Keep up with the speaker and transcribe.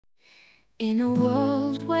In a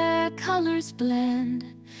world where colors blend,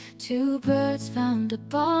 two birds found a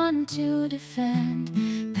bond to defend.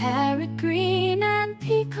 Parrot green and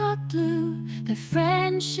peacock blue, their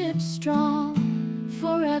friendship strong,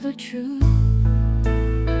 forever true.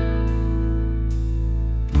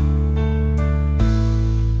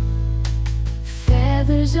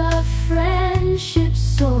 Feathers of friendship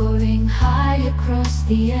soaring high across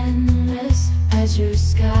the endless azure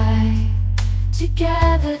sky.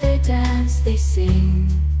 Together they dance, they sing,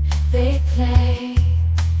 they play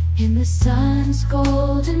in the sun's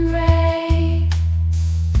golden ray.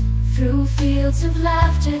 Through fields of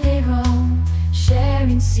laughter they roam,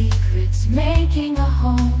 sharing secrets, making a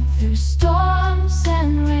home. Through storms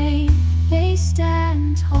and rain they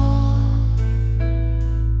stand tall.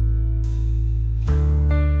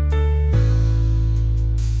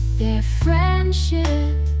 Their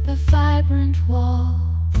friendship a vibrant wall.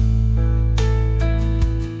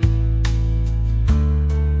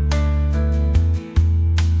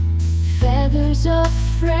 Feathers of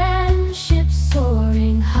friendship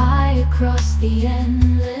soaring high across the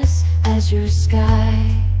endless azure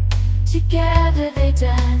sky. Together they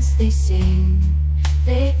dance, they sing,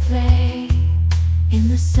 they play in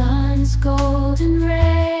the sun's golden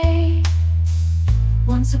ray.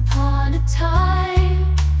 Once upon a time,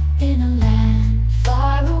 in a land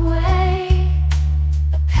far away,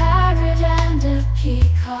 a parrot and a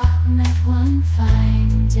peacock met one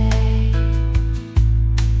fine day.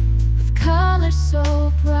 With colors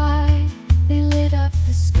so bright, they lit up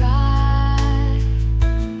the sky.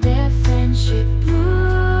 Their friendship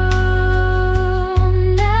bloomed,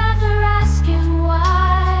 never asking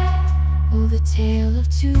why. Oh, the tale of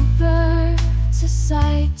two birds, a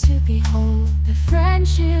sight to behold. Their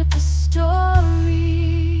friendship a story.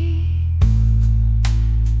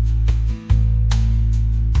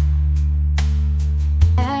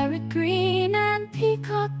 Parrot green and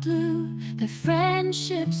peacock blue, their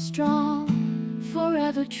friendship strong,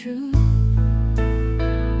 forever true.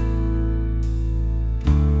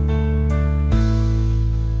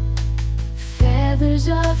 Feathers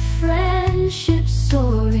of friendship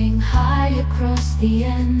soaring high across the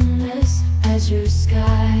endless azure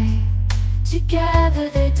sky. Together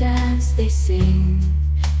they dance, they sing,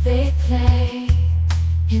 they play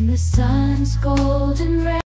in the sun's golden ray.